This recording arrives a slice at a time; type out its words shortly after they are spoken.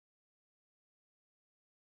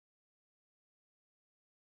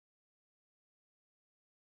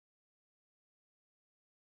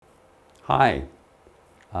Hi,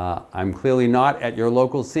 I'm clearly not at your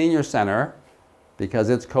local senior center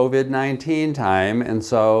because it's COVID-19 time, and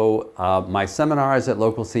so my seminars at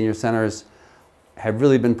local senior centers have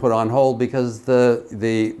really been put on hold because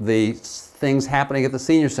the things happening at the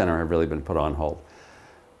senior center have really been put on hold.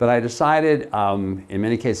 But I decided, in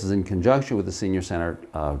many cases in conjunction with the senior center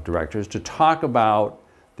directors, to talk about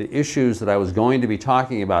the issues that I was going to be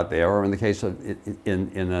talking about there, or in the case of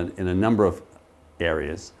in a number of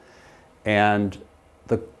areas. And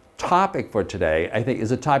the topic for today, I think,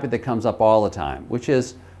 is a topic that comes up all the time, which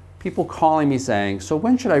is people calling me saying, so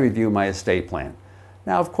when should I review my estate plan?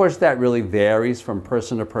 Now, of course, that really varies from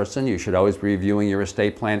person to person. You should always be reviewing your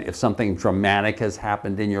estate plan if something dramatic has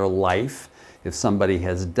happened in your life, if somebody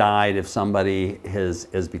has died, if somebody has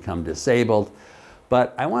become disabled.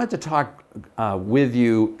 But I wanted to talk with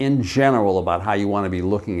you in general about how you want to be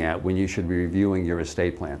looking at when you should be reviewing your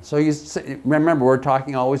estate plan. So you remember, we're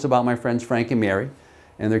talking always about my friends Frank and Mary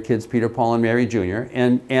and their kids Peter, Paul, and Mary Jr.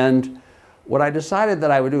 And what I decided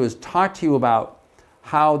that I would do is talk to you about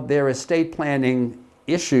how their estate planning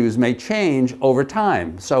issues may change over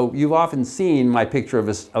time. So you've often seen my picture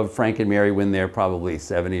of Frank and Mary when they're probably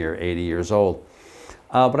 70 or 80 years old.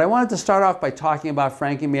 But I wanted to start off by talking about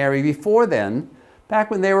Frank and Mary before then, back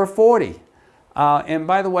when they were 40. And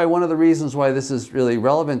by the way, one of the reasons why this is really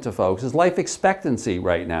relevant to folks is life expectancy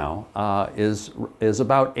right now is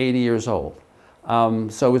about 80 years old.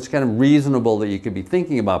 So it's kind of reasonable that you could be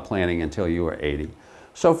thinking about planning until you were 80.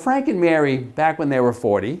 So Frank and Mary, back when they were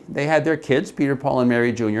 40, they had their kids, Peter, Paul, and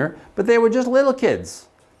Mary Jr., but they were just little kids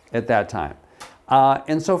at that time.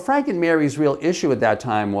 And so Frank and Mary's real issue at that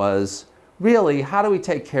time was, really, how do we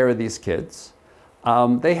take care of these kids?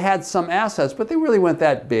 They had some assets, but they really weren't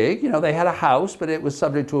that big. You know, they had a house, but it was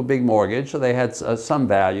subject to a big mortgage, so they had some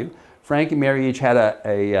value. Frank and Mary each had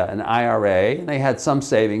an IRA, and they had some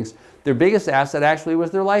savings. Their biggest asset actually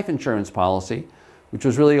was their life insurance policy, which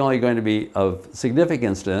was really only going to be of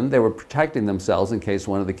significance to them. They were protecting themselves in case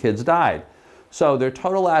one of the kids died. So their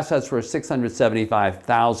total assets were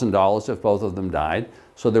 $675,000 if both of them died.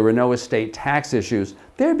 So there were no estate tax issues.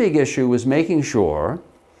 Their big issue was making sure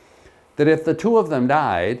that if the two of them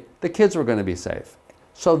died, the kids were going to be safe.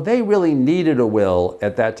 So they really needed a will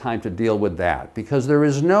at that time to deal with that, because there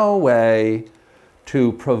is no way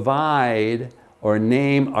to provide or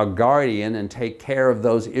name a guardian and take care of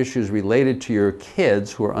those issues related to your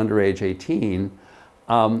kids who are under age 18,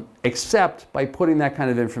 except by putting that kind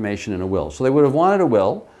of information in a will. So they would have wanted a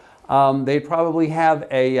will. They'd probably have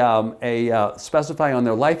specify on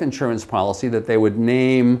their life insurance policy that they would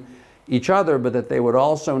name each other, but that they would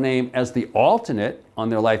also name as the alternate on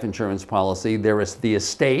their life insurance policy their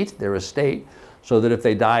estate, so that if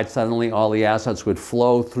they died suddenly, all the assets would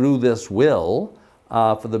flow through this will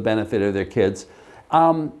for the benefit of their kids.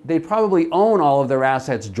 They'd probably own all of their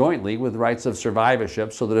assets jointly with rights of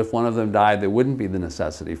survivorship, so that if one of them died, there wouldn't be the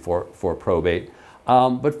necessity for probate.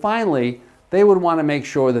 But finally, they would want to make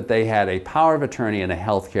sure that they had a power of attorney and a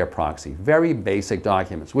healthcare proxy. Very basic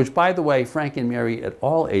documents, which, by the way, Frank and Mary at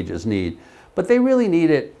all ages need. But they really need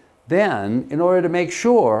it then in order to make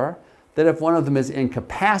sure that if one of them is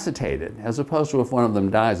incapacitated, as opposed to if one of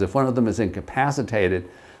them dies, if one of them is incapacitated,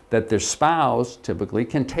 that their spouse typically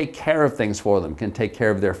can take care of things for them, can take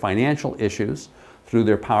care of their financial issues through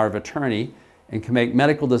their power of attorney, and can make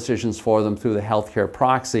medical decisions for them through the healthcare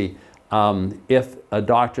proxy if a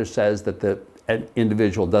doctor says that the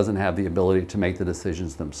individual doesn't have the ability to make the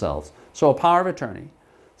decisions themselves. So a power of attorney,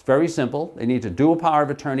 it's very simple. They need to do a power of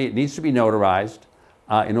attorney. It needs to be notarized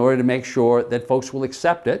in order to make sure that folks will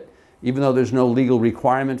accept it. Even though there's no legal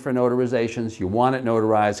requirement for notarizations, you want it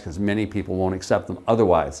notarized because many people won't accept them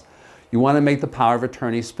otherwise. You want to make the power of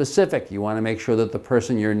attorney specific. You want to make sure that the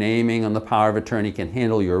person you're naming on the power of attorney can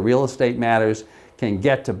handle your real estate matters, can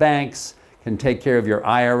get to banks, can take care of your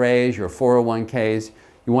IRAs, your 401ks.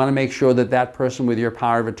 You want to make sure that that person with your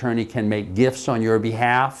power of attorney can make gifts on your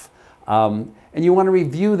behalf. And you want to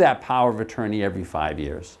review that power of attorney every 5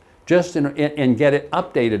 years, and get it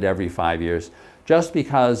updated every 5 years. Just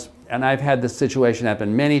because, and I've had this situation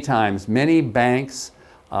happen many times, many banks,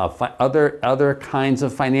 other kinds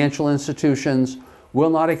of financial institutions will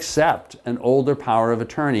not accept an older power of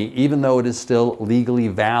attorney, even though it is still legally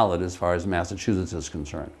valid as far as Massachusetts is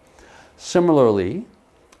concerned. Similarly,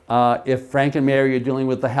 if Frank and Mary are dealing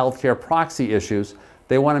with the healthcare proxy issues,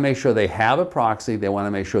 they want to make sure they have a proxy, they want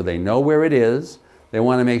to make sure they know where it is, they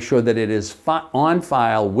want to make sure that it is on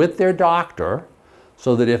file with their doctor,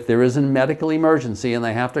 so that if there is a medical emergency and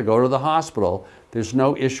they have to go to the hospital, there's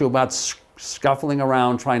no issue about scuffling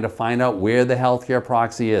around trying to find out where the healthcare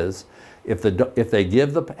proxy is. If they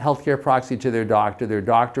give the healthcare proxy to their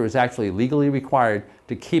doctor is actually legally required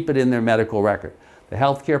to keep it in their medical record. The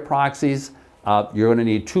healthcare proxies, you're going to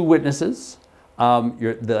need 2 witnesses.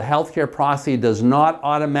 The healthcare proxy does not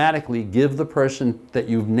automatically give the person that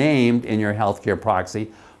you've named in your healthcare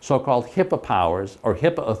proxy so-called HIPAA powers or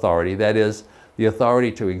HIPAA authority, that is, the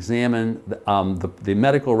authority to examine the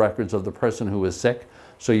medical records of the person who is sick.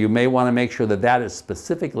 So you may want to make sure that that is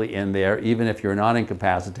specifically in there, even if you're not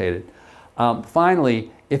incapacitated.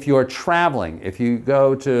 Finally, if you're traveling, if you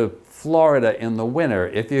go to Florida in the winter,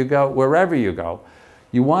 if you go wherever you go,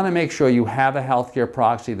 you want to make sure you have a healthcare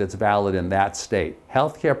proxy that's valid in that state.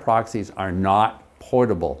 Healthcare proxies are not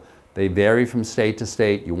portable. They vary from state to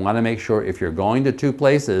state. You want to make sure if you're going to 2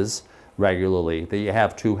 places regularly that you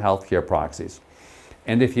have 2 healthcare proxies.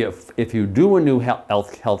 And if you do a new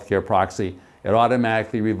healthcare proxy, it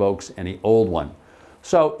automatically revokes any old one.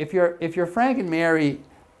 So if you're Frank and Mary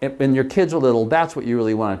and your kids are little, that's what you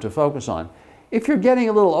really wanted to focus on. If you're getting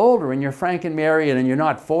a little older and you're Frank and Mary and you're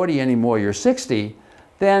not 40 anymore, you're 60,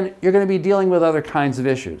 then you're going to be dealing with other kinds of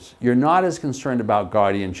issues. You're not as concerned about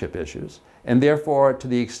guardianship issues. And therefore, to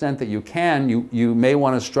the extent that you can, you may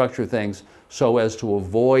want to structure things so as to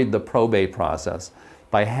avoid the probate process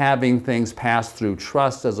by having things pass through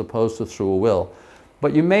trust as opposed to through a will.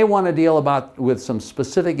 But you may want to deal with some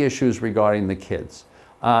specific issues regarding the kids.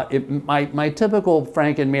 My typical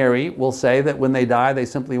Frank and Mary will say that when they die, they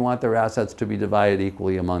simply want their assets to be divided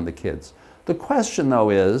equally among the kids. The question, though,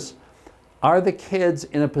 is, are the kids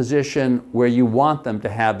in a position where you want them to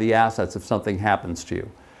have the assets if something happens to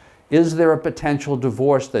you? Is there a potential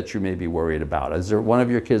divorce that you may be worried about? Is there one of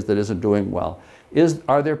your kids that isn't doing well?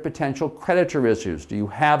 Are there potential creditor issues? Do you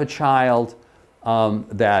have a child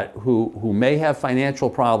who may have financial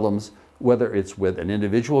problems, whether it's with an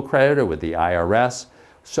individual creditor, with the IRS,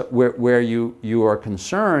 so where you are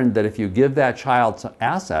concerned that if you give that child some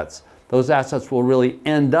assets, those assets will really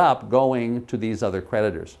end up going to these other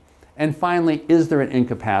creditors? And finally, is there an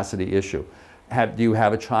incapacity issue? Do you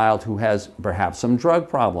have a child who has perhaps some drug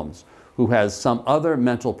problems, who has some other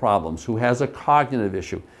mental problems, who has a cognitive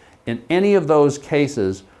issue? In any of those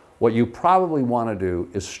cases, what you probably want to do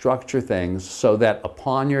is structure things so that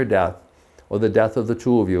upon your death, or the death of the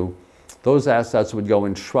 2 of you, those assets would go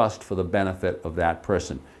in trust for the benefit of that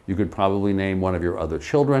person. You could probably name one of your other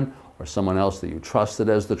children or someone else that you trusted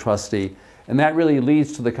as the trustee. And that really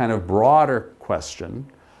leads to the kind of broader question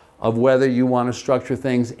of whether you want to structure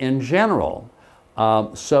things in general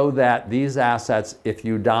so that these assets, if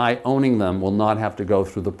you die owning them, will not have to go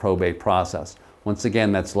through the probate process. Once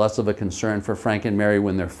again, that's less of a concern for Frank and Mary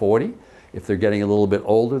when they're 40. If they're getting a little bit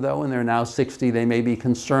older, though, and they're now 60, they may be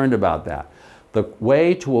concerned about that. The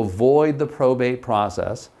way to avoid the probate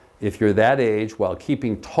process, if you're that age, while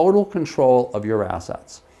keeping total control of your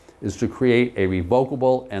assets, is to create a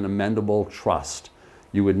revocable and amendable trust.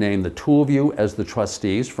 You would name the 2 of you as the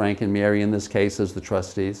trustees, Frank and Mary in this case as the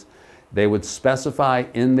trustees. They would specify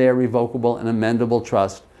in their revocable and amendable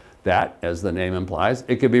trust that, as the name implies,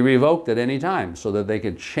 it could be revoked at any time so that they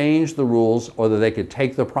could change the rules or that they could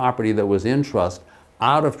take the property that was in trust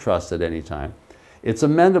out of trust at any time. It's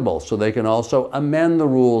amendable, so they can also amend the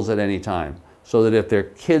rules at any time so that if their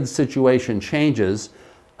kid's situation changes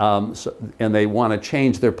and they want to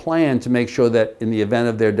change their plan to make sure that in the event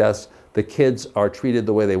of their deaths, the kids are treated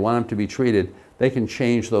the way they want them to be treated, they can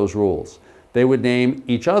change those rules. They would name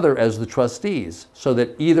each other as the trustees so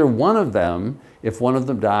that either one of them, if one of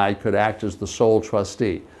them died, could act as the sole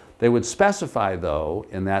trustee. They would specify, though,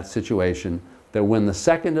 in that situation, that when the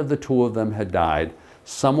second of the 2 of them had died,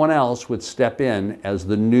 someone else would step in as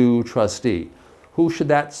the new trustee. Who should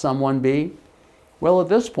that someone be? Well, at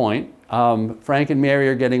this point, Frank and Mary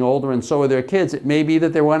are getting older and so are their kids. It may be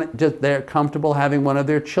that they're comfortable having one of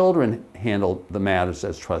their children handle the matters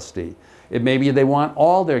as trustee. It may be they want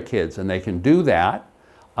all their kids, and they can do that.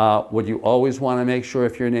 What you always want to make sure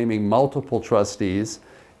if you're naming multiple trustees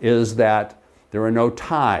is that there are no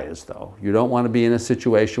ties, though. You don't want to be in a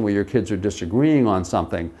situation where your kids are disagreeing on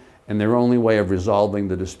something and their only way of resolving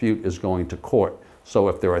the dispute is going to court. So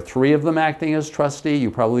if there are 3 of them acting as trustee, you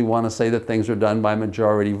probably want to say that things are done by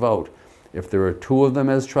majority vote. If there are 2 of them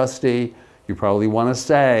as trustee, you probably want to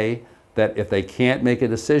say that if they can't make a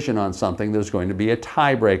decision on something, there's going to be a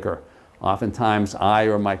tiebreaker. Oftentimes, I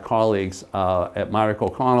or my colleagues at Myrick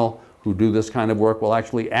O'Connell who do this kind of work will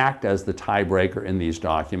actually act as the tiebreaker in these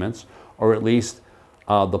documents, or at least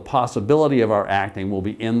the possibility of our acting will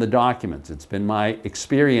be in the documents. It's been my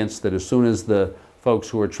experience that as soon as the folks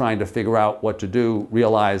who are trying to figure out what to do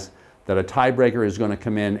realize that a tiebreaker is going to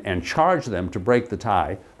come in and charge them to break the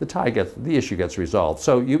tie, the issue gets resolved.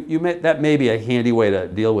 So that may be a handy way to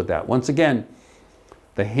deal with that. Once again,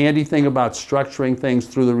 the handy thing about structuring things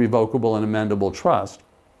through the revocable and amendable trust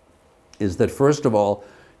is that, first of all,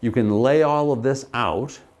 you can lay all of this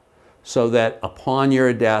out so that upon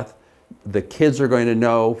your death, the kids are going to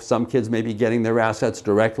know. Some kids may be getting their assets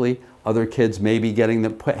directly. Other kids may be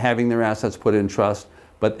having their assets put in trust.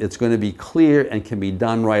 But it's going to be clear and can be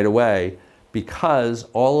done right away because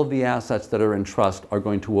all of the assets that are in trust are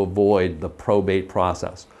going to avoid the probate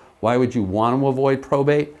process. Why would you want to avoid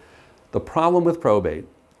probate? The problem with probate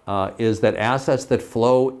is that assets that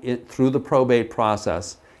flow through the probate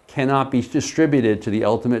process cannot be distributed to the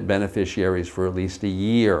ultimate beneficiaries for at least a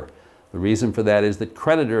year. The reason for that is that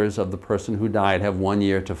creditors of the person who died have 1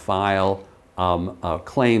 year to file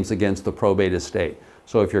claims against the probate estate.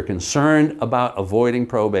 So if you're concerned about avoiding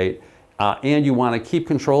probate and you want to keep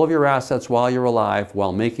control of your assets while you're alive,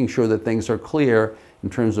 while making sure that things are clear in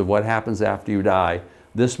terms of what happens after you die,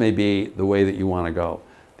 this may be the way that you want to go.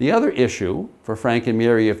 The other issue for Frank and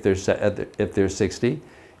Mary, if they're 60,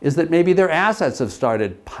 is that maybe their assets have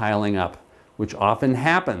started piling up, which often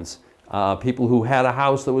happens. People who had a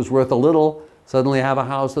house that was worth a little suddenly have a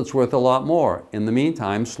house that's worth a lot more. In the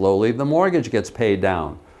meantime, slowly the mortgage gets paid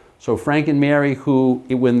down. So Frank and Mary, who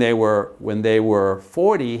when they were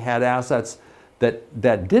 40 had assets that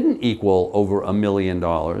didn't equal over $1 million,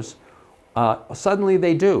 suddenly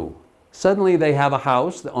they do. Suddenly they have a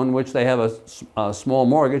house on which they have a small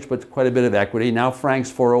mortgage but quite a bit of equity. Now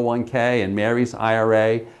Frank's 401k and Mary's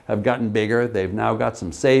IRA have gotten bigger. They've now got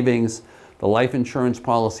some savings. The life insurance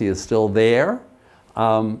policy is still there.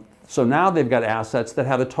 So now they've got assets that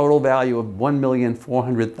have a total value of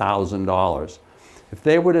 $1,400,000. If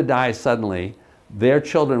they were to die suddenly, their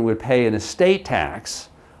children would pay an estate tax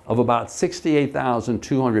of about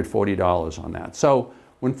 $68,240 on that. So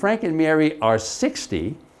when Frank and Mary are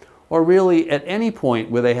 60, or really at any point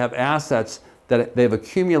where they have assets that they've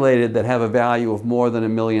accumulated that have a value of more than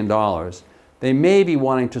 $1 million, they may be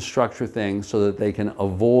wanting to structure things so that they can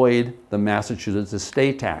avoid the Massachusetts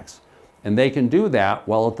estate tax. And they can do that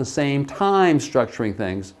while at the same time structuring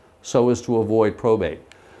things so as to avoid probate.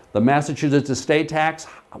 The Massachusetts estate tax,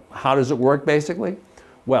 how does it work basically?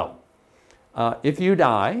 Well, if you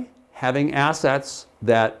die having assets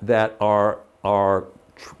that are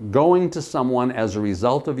going to someone as a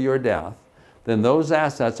result of your death, then those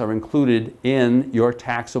assets are included in your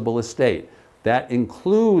taxable estate. That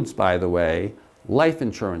includes, by the way, life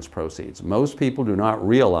insurance proceeds. Most people do not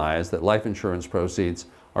realize that life insurance proceeds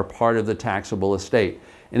are part of the taxable estate.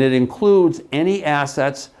 And it includes any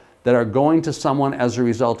assets that are going to someone as a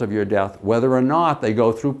result of your death, whether or not they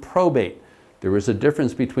go through probate. There is a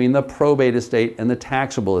difference between the probate estate and the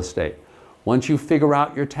taxable estate. Once you figure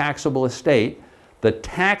out your taxable estate, the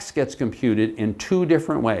tax gets computed in two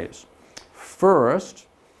different ways. First,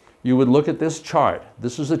 you would look at this chart.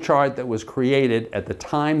 This is a chart that was created at the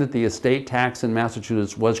time that the estate tax in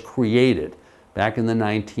Massachusetts was created, back in the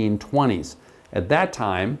 1920s. At that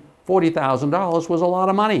time, $40,000 was a lot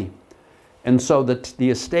of money. And so the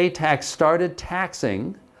estate tax started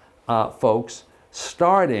taxing folks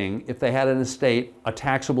starting, if they had an estate, a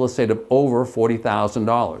taxable estate of over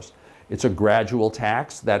 $40,000. It's a gradual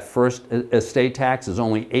tax. That first estate tax is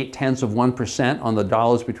only 0.8% on the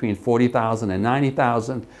dollars between $40,000 and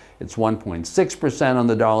 $90,000. It's 1.6% on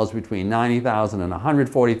the dollars between $90,000 and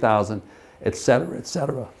 $140,000, et cetera, et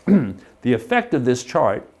cetera. The effect of this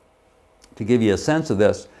chart, to give you a sense of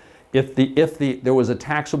this, if there was a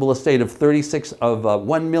taxable estate of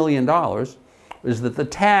 $1 million, is that the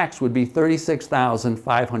tax would be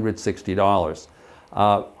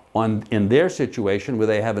 $36,560. In their situation, where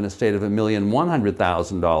they have an estate of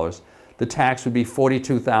 $1,100,000, the tax would be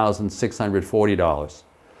 $42,640.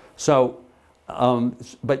 So,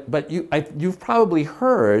 but you've probably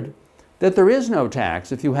heard that there is no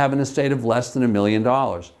tax if you have an estate of less than $1 million.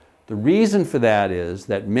 The reason for that is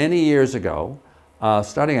that many years ago,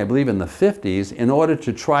 starting I believe in the 50s, in order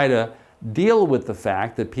to try to deal with the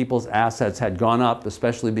fact that people's assets had gone up,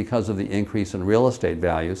 especially because of the increase in real estate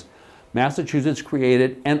values, Massachusetts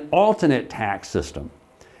created an alternate tax system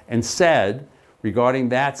and said, regarding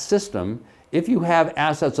that system, if you have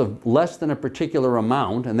assets of less than a particular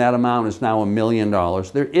amount, and that amount is now $1 million,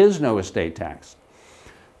 there is no estate tax.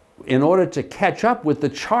 In order to catch up with the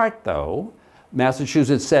chart, though,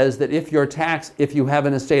 Massachusetts says that if you have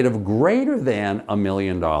an estate of greater than $1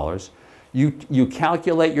 million, you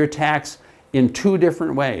calculate your tax in two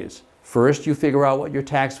different ways. First, you figure out what your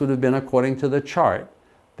tax would have been according to the chart.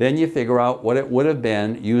 Then you figure out what it would have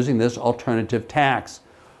been using this alternative tax.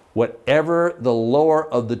 Whatever the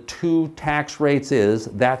lower of the two tax rates is,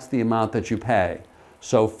 that's the amount that you pay.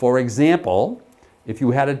 So for example, if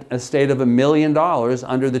you had an estate of $1 million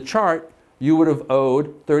under the chart, you would have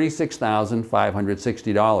owed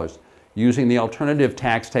 $36,560. Using the alternative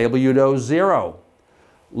tax table, you'd owe zero.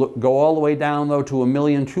 Look, go all the way down though to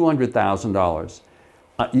 $1,200,000.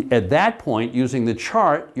 At that point, using the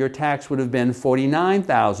chart, your tax would have been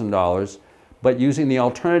 $49,000, but using the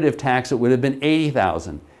alternative tax, it would have been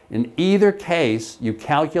 $80,000. In either case, you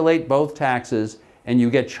calculate both taxes and you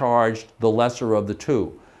get charged the lesser of the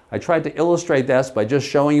two. I tried to illustrate this by just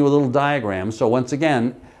showing you a little diagram. So once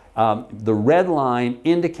again, the red line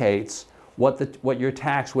indicates what your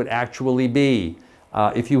tax would actually be.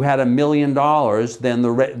 If you had $1 million,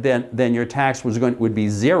 then your tax would be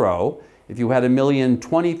zero. If you had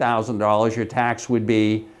 $1,020,000, your tax would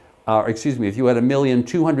be, excuse me, if you had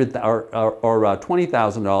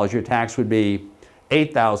 $1,220,000, your tax would be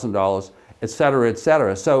 $8,000, et cetera, et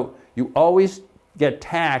cetera. So you always get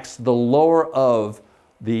taxed the lower of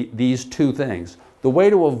these two things. The way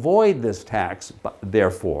to avoid this tax,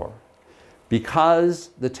 therefore,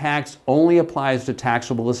 because the tax only applies to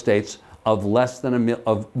taxable estates of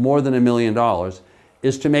more than $1 million,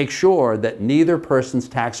 is to make sure that neither person's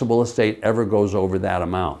taxable estate ever goes over that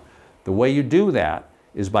amount. The way you do that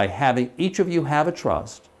is by having each of you have a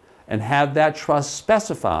trust and have that trust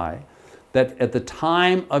specify that at the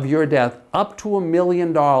time of your death, up to $1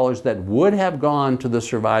 million that would have gone to the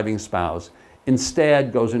surviving spouse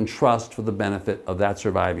instead goes in trust for the benefit of that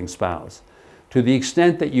surviving spouse. To the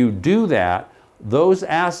extent that you do that, those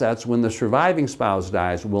assets, when the surviving spouse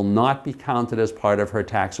dies, will not be counted as part of her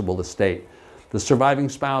taxable estate. The surviving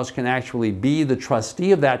spouse can actually be the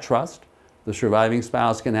trustee of that trust. The surviving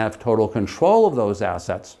spouse can have total control of those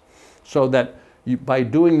assets, so that by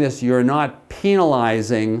doing this, you're not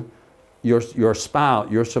penalizing your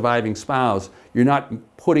surviving spouse. You're not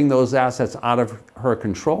putting those assets out of her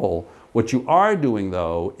control. What you are doing,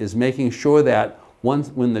 though, is making sure that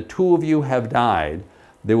when the two of you have died,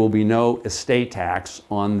 there will be no estate tax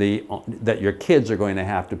that your kids are going to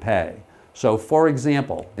have to pay. So, for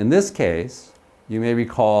example, in this case, you may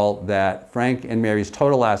recall that Frank and Mary's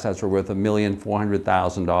total assets were worth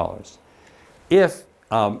 $1,400,000. If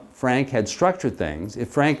Frank had structured things, if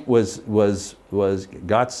Frank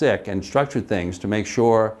got sick and structured things to make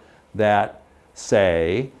sure that,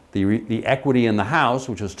 say, the equity in the house,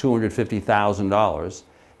 which was $250,000,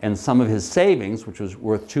 and some of his savings, which was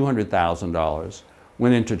worth $200,000,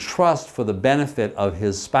 went into trust for the benefit of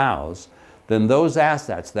his spouse, then those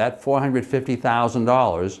assets, that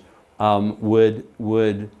 $450,000,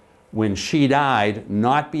 would, when she died,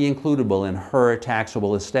 not be includable in her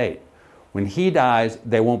taxable estate. When he dies,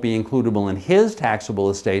 they won't be includable in his taxable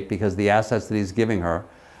estate because the assets that he's giving her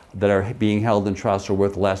that are being held in trust are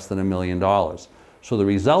worth less than $1 million. So the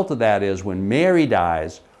result of that is when Mary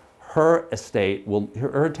dies, her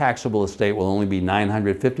taxable estate will only be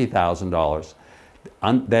 $950,000,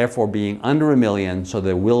 therefore being under $1 million, so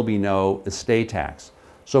there will be no estate tax.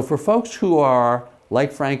 So for folks who are,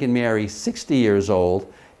 like Frank and Mary, 60 years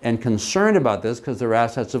old and concerned about this because their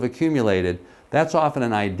assets have accumulated, that's often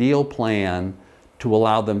an ideal plan to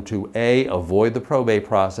allow them to A, avoid the probate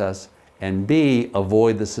process, and B,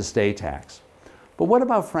 avoid this estate tax. But what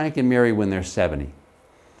about Frank and Mary when they're 70?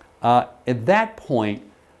 At that point,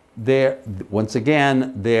 once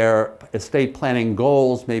again, their estate planning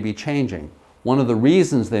goals may be changing. One of the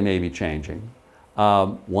reasons they may be changing,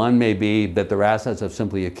 one may be that their assets have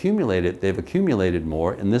simply accumulated. They've accumulated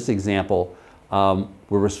more. In this example,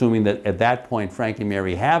 we're assuming that at that point, Frank and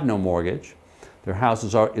Mary have no mortgage. Their house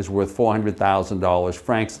is worth $400,000.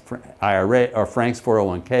 Frank's IRA or Frank's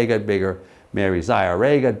 401k got bigger. Mary's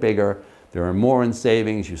IRA got bigger. There are more in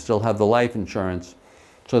savings. You still have the life insurance.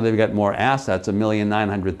 So they've got more assets,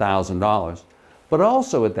 $1,900,000. But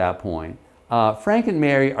also at that point, Frank and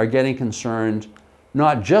Mary are getting concerned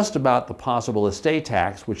not just about the possible estate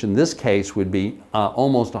tax, which in this case would be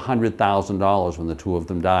almost $100,000 when the two of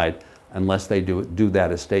them died, unless they do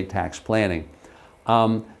that estate tax planning.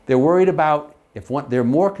 They're worried about, they're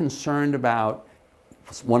more concerned about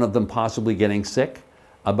one of them possibly getting sick,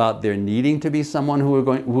 about there needing to be someone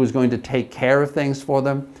who is going to take care of things for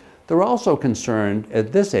them. They're also concerned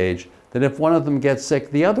at this age that if one of them gets sick,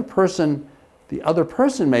 the other person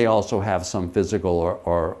may also have some physical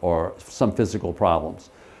or some physical problems.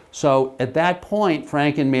 So at that point,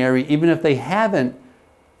 Frank and Mary, even if they haven't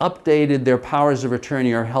updated their powers of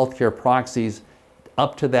attorney or healthcare proxies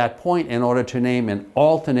up to that point in order to name an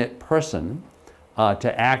alternate person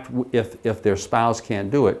to act if their spouse can't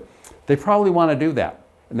do it, they probably want to do that.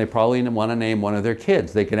 And they probably want to name one of their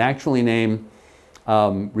kids. They can actually name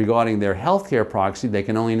regarding their health care proxy, they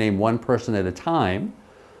can only name one person at a time.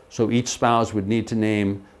 So each spouse would need to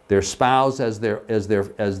name their spouse as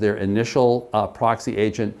their initial proxy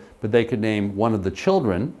agent, but they could name one of the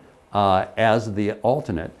children as the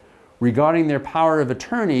alternate. Regarding their power of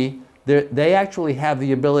attorney, they actually have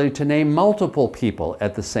the ability to name multiple people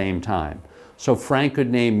at the same time. So Frank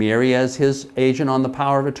could name Mary as his agent on the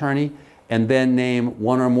power of attorney, and then name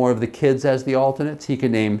one or more of the kids as the alternates. He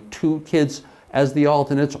could name 2 kids as the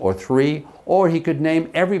alternates, or 3, or he could name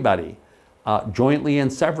everybody jointly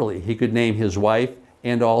and severally. He could name his wife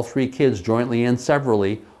and all 3 kids jointly and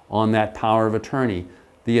severally on that power of attorney.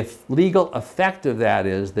 The legal effect of that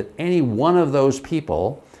is that any one of those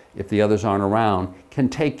people, if the others aren't around, can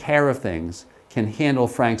take care of things, can handle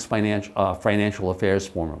Frank's financial affairs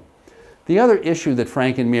for him. The other issue that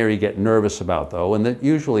Frank and Mary get nervous about, though, and that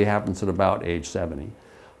usually happens at about age 70,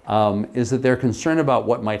 is that they're concerned about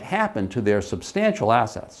what might happen to their substantial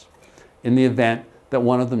assets in the event that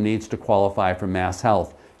one of them needs to qualify for mass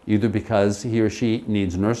health, either because he or she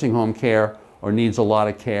needs nursing home care or needs a lot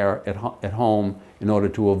of care at home in order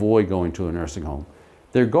to avoid going to a nursing home.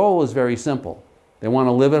 Their goal is very simple. They want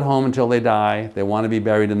to live at home until they die. They want to be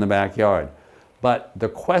buried in the backyard. But the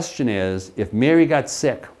question is, if Mary got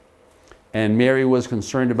sick and Mary was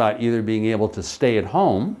concerned about either being able to stay at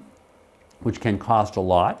home, which can cost a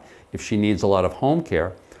lot if she needs a lot of home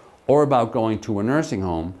care, or about going to a nursing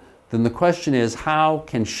home, then the question is, how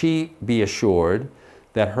can she be assured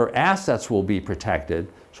that her assets will be protected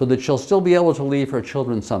so that she'll still be able to leave her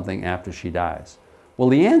children something after she dies? Well,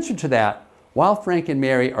 the answer to that, while Frank and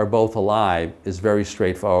Mary are both alive, is very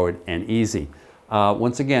straightforward and easy.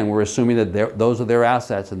 Once again, we're assuming that those are their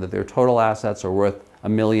assets and that their total assets are worth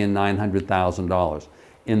 $1,900,000.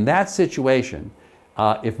 In that situation,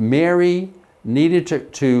 if Mary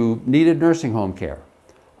needed nursing home care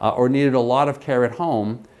or needed a lot of care at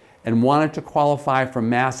home and wanted to qualify for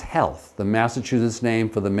Mass Health, the Massachusetts name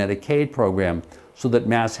for the Medicaid program, so that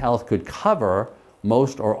Mass Health could cover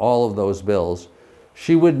most or all of those bills,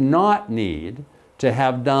 she would not need to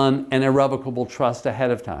have done an irrevocable trust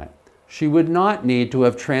ahead of time. She would not need to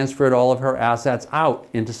have transferred all of her assets out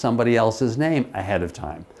into somebody else's name ahead of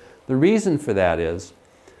time. The reason for that is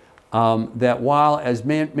that while, as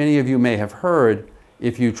many of you may have heard,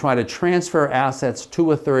 if you try to transfer assets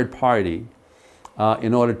to a third party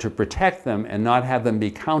in order to protect them and not have them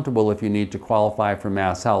be countable if you need to qualify for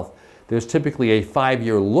Mass Health, there's typically a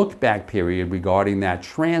 5-year look-back period regarding that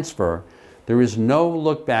transfer. There is no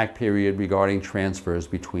look-back period regarding transfers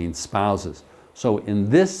between spouses. So in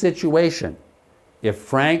this situation,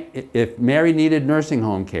 if Mary needed nursing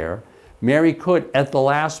home care, Mary could, at the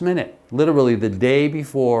last minute, literally the day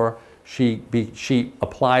before she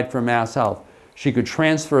applied for Mass Health, she could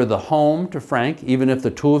transfer the home to Frank, even if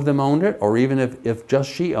the 2 of them owned it, or even if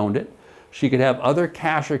just she owned it. She could have other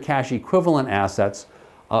cash or cash equivalent assets,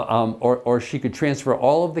 or she could transfer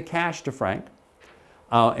all of the cash to Frank.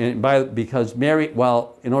 Because Mary,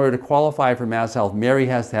 in order to qualify for Mass Health, Mary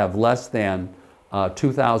has to have less than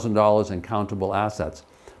 $2,000 in countable assets.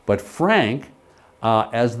 But Frank,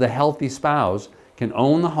 as the healthy spouse, can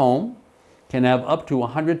own the home, can have up to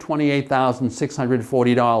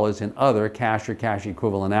 $128,640 in other cash or cash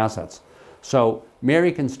equivalent assets. So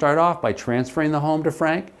Mary can start off by transferring the home to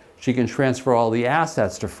Frank. She can transfer all the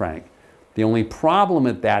assets to Frank. The only problem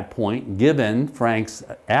at that point, given Frank's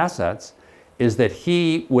assets, is that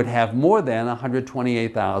he would have more than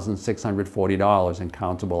 $128,640 in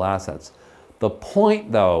countable assets. The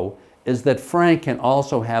point, though, is that Frank can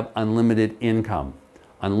also have unlimited income.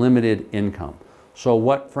 Unlimited income. So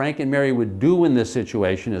what Frank and Mary would do in this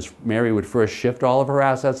situation is Mary would first shift all of her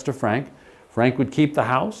assets to Frank. Frank would keep the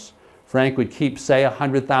house. Frank would keep, say,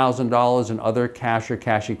 $100,000 in other cash or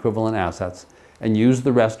cash equivalent assets and use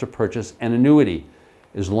the rest to purchase an annuity.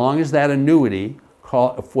 As long as that annuity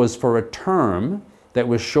was for a term that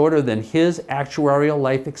was shorter than his actuarial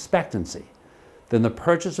life expectancy, then the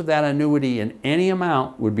purchase of that annuity in any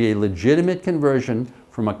amount would be a legitimate conversion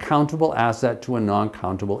from a countable asset to a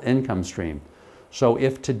non-countable income stream. So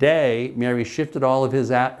if today Mary shifted all of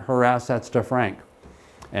her assets to Frank,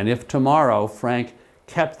 and if tomorrow Frank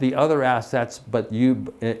kept the other assets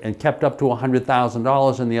and kept up to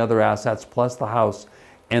 $100,000 in the other assets plus the house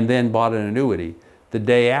and then bought an annuity, the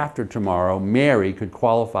day after tomorrow Mary could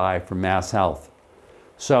qualify for Mass Health.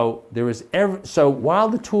 So while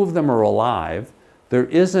the 2 of them are alive, there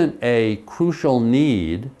isn't a crucial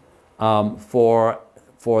need for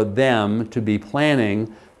them to be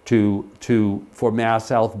planning for Mass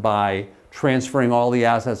Health by transferring all the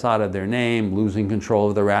assets out of their name, losing control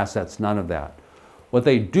of their assets, none of that. What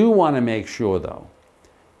they do want to make sure, though,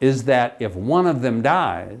 is that if one of them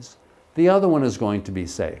dies, the other one is going to be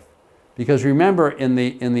safe. Because remember, in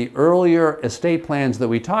the earlier estate plans that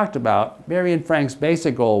we talked about, Mary and Frank's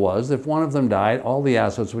basic goal was if one of them died, all the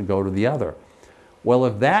assets would go to the other. Well,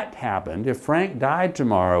 if that happened, if Frank died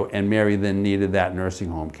tomorrow and Mary then needed that nursing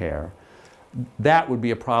home care, that would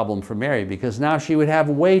be a problem for Mary, because now she would have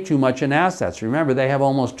way too much in assets. Remember, they have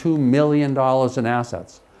almost $2 million in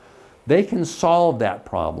assets. They can solve that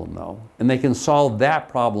problem, though, and they can solve that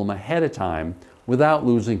problem ahead of time without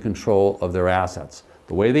losing control of their assets.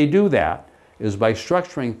 The way they do that is by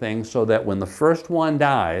structuring things so that when the first one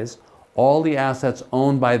dies, all the assets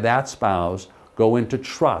owned by that spouse go into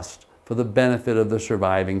trust for the benefit of the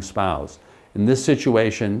surviving spouse. In this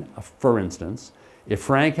situation, for instance, if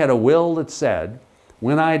Frank had a will that said,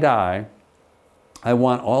 when I die, I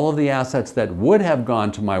want all of the assets that would have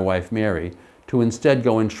gone to my wife Mary to instead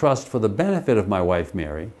go in trust for the benefit of my wife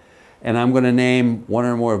Mary, and I'm going to name one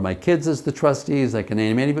or more of my kids as the trustees. I can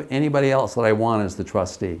name anybody else that I want as the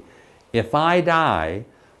trustee. If I die,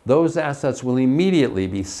 those assets will immediately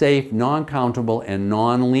be safe, non-countable, and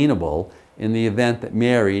non-lienable in the event that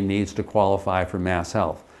Mary needs to qualify for mass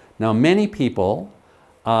health. Now, many people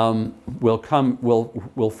will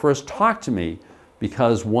first talk to me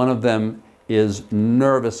because one of them is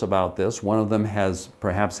nervous about this. One of them has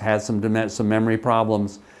perhaps had some memory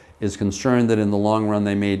problems, is concerned that in the long run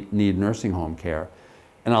they may need nursing home care.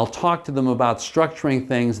 And I'll talk to them about structuring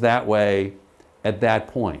things that way at that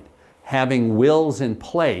point. Having wills in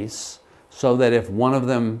place so that if one of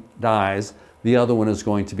them dies, the other one is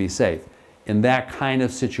going to be safe. In that kind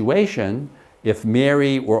of situation, if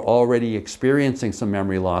Mary were already experiencing some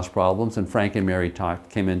memory loss problems and Frank and Mary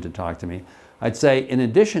came in to talk to me, I'd say in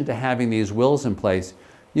addition to having these wills in place,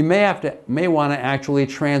 you may want to actually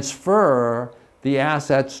transfer the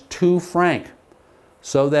assets to Frank,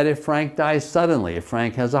 so that if Frank dies suddenly, if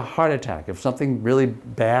Frank has a heart attack, if something really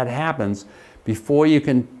bad happens, before you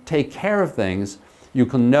can take care of things, you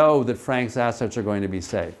can know that Frank's assets are going to be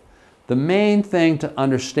safe. The main thing to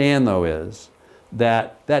understand, though, is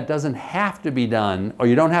that that doesn't have to be done, or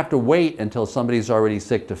you don't have to wait until somebody's already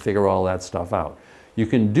sick to figure all that stuff out. You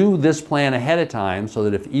can do this plan ahead of time so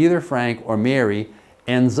that if either Frank or Mary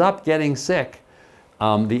ends up getting sick,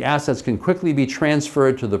 the assets can quickly be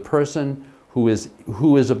transferred to the person who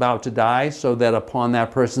is about to die, so that upon that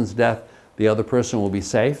person's death, the other person will be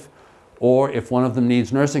safe. Or if one of them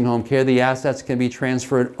needs nursing home care, the assets can be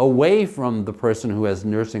transferred away from the person who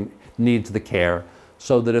needs the care,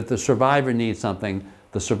 so that if the survivor needs something,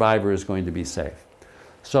 the survivor is going to be safe.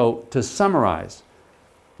 So to summarize,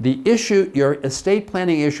 your estate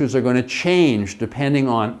planning issues are going to change depending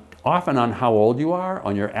often on how old you are,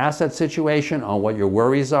 on your asset situation, on what your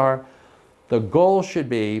worries are. The goal should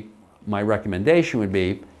be, my recommendation would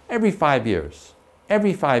be, every 5 years,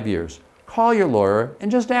 call your lawyer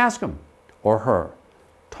and just ask him or her.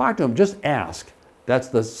 Talk to him, just ask. That's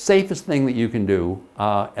the safest thing that you can do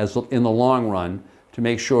in the long run to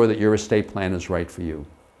make sure that your estate plan is right for you.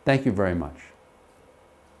 Thank you very much.